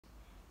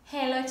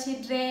Hello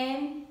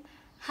children,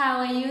 how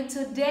are you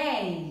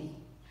today?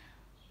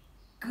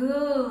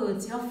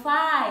 Good, you're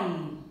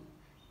fine.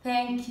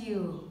 Thank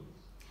you.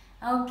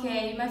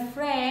 Okay, my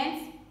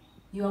friends,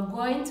 you're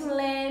going to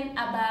learn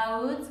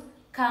about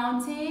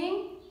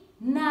counting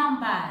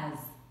numbers.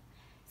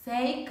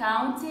 Say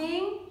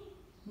counting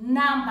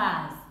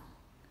numbers.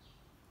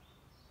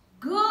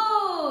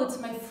 Good,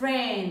 my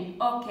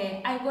friend.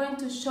 Okay, I'm going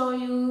to show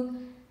you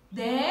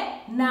the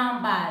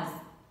numbers.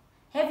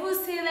 Have you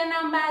seen the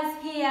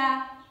numbers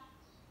here?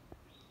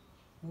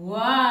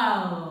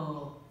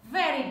 Wow,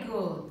 very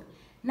good.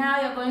 Now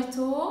you're going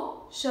to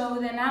show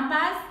the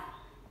numbers.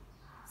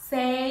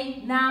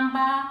 Say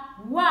number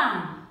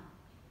 1.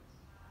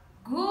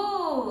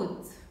 Good.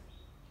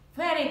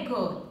 Very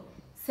good.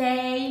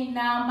 Say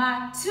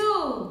number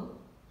 2.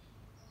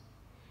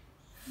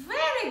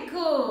 Very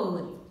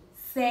good.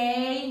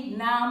 Say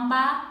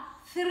number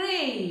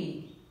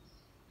 3.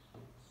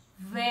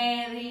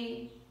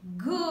 Very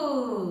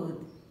good.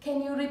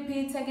 Can you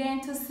repeat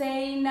again to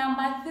say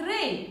number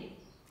 3?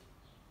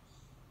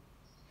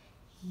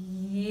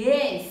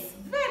 Yes,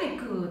 very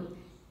good.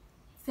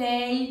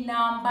 Say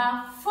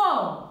number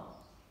 4.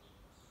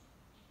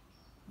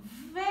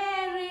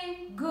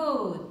 Very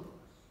good.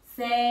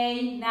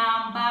 Say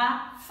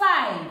number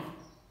 5.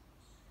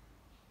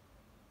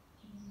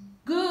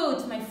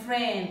 Good, my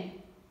friend.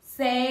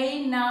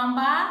 Say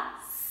number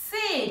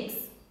 6.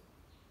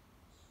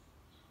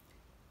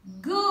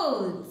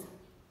 Good.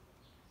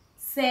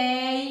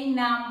 Say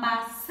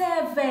number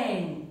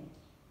 7.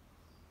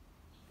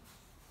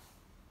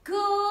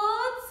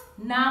 Good.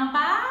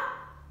 Number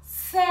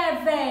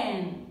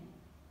 7.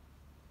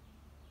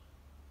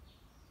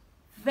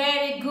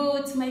 Very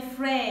good, my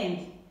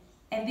friend.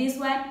 And this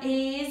one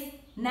is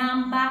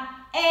number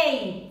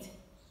 8.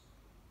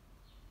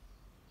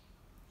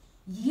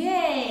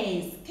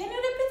 Yes. Can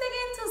you repeat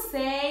again to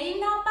say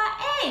number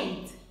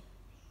 8?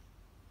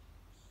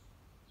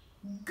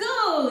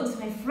 Good,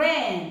 my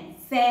friend.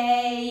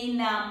 Say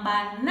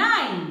number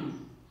 9.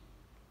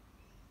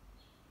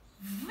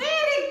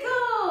 Very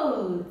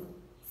good.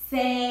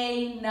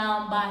 Say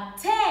number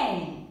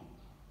 10.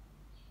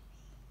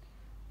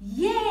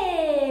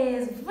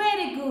 Yes,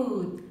 very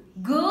good.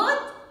 Good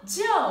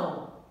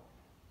job.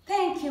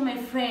 Thank you, my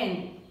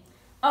friend.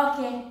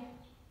 Okay,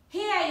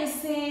 here you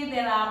see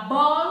there are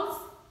balls.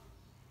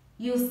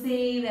 You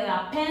see there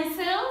are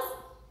pencils.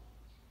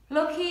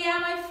 Look here,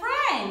 my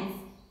friends.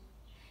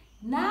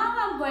 Now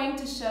I'm going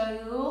to show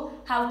you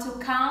how to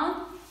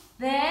count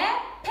the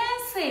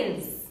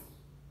pencils.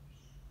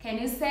 Can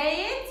you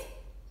say it?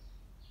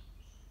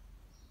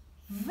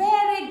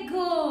 Very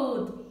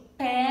good.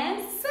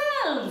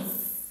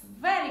 Pencils.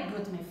 Very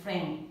good, my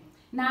friend.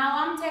 Now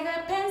I'm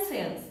taking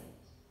pencils.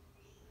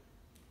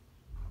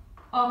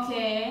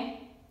 Okay.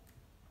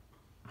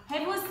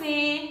 Have you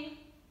seen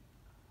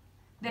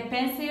the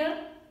pencil?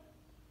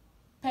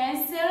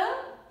 Pencil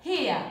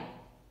here.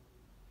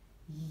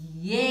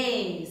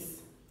 Yes.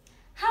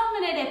 How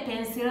many the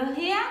pencil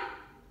here?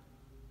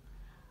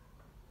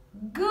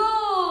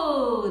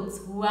 Good.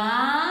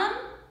 1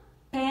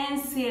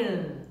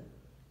 pencil.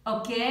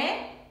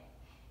 Okay?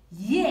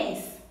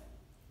 Yes.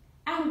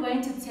 I'm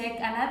going to take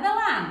another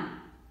one.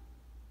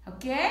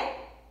 Okay?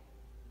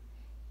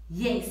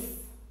 Yes.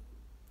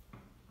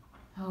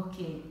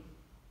 Okay.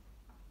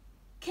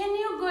 Can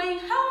you go in?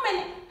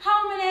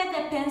 How many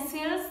are the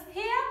pencils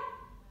here?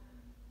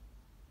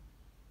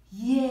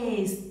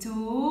 Yes,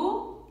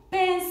 2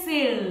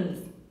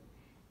 pencils.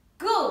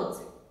 Good.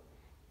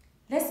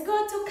 Let's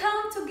go to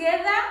count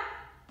together.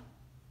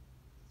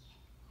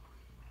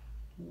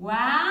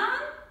 1,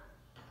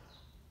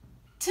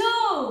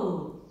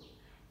 2.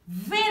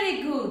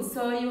 Very good.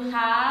 So you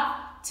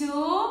have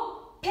 2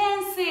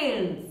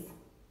 pencils.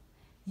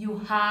 You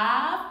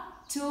have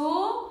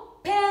 2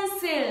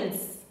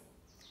 pencils.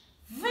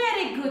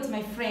 Very good,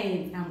 my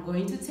friend. I'm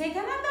going to take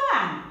another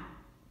one.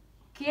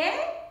 Okay?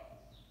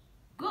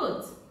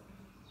 Good.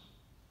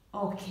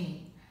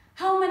 Okay.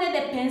 How many are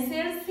the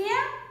pencils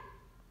here?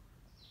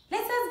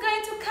 Let's just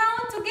going to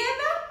count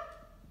together.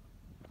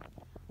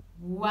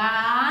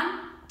 1,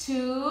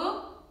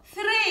 2,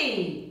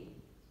 3.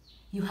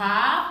 You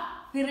have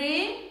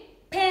 3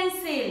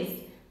 pencils.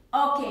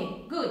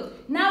 Okay, good.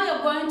 Now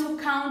you're going to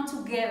count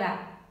together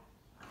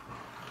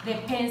the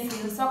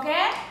pencils,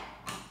 okay?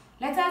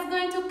 Let us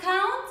going to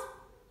count.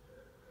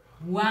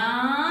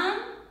 1,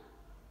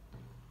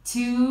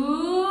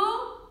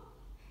 2,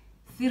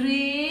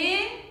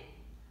 3,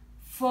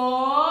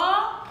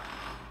 4,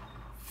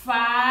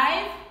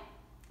 5,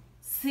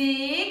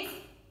 6,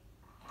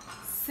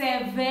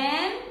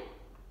 7,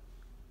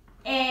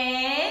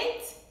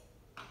 8,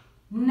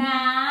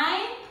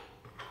 9,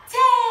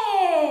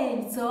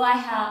 10. So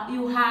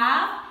you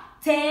have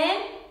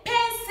 10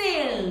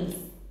 pencils.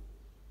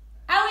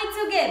 Are we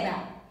together?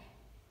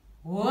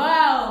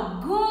 Wow,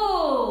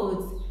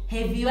 good.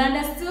 Have you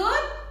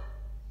understood?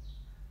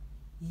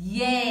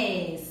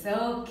 Yes,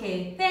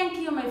 okay. Thank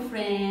you, my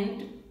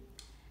friend.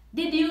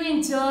 Did you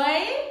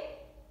enjoy?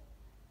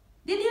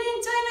 Did you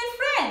enjoy, my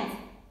friend?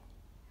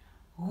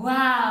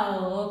 Wow,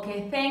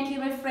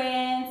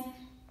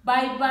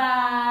 Bye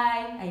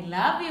bye. I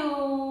love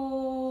you.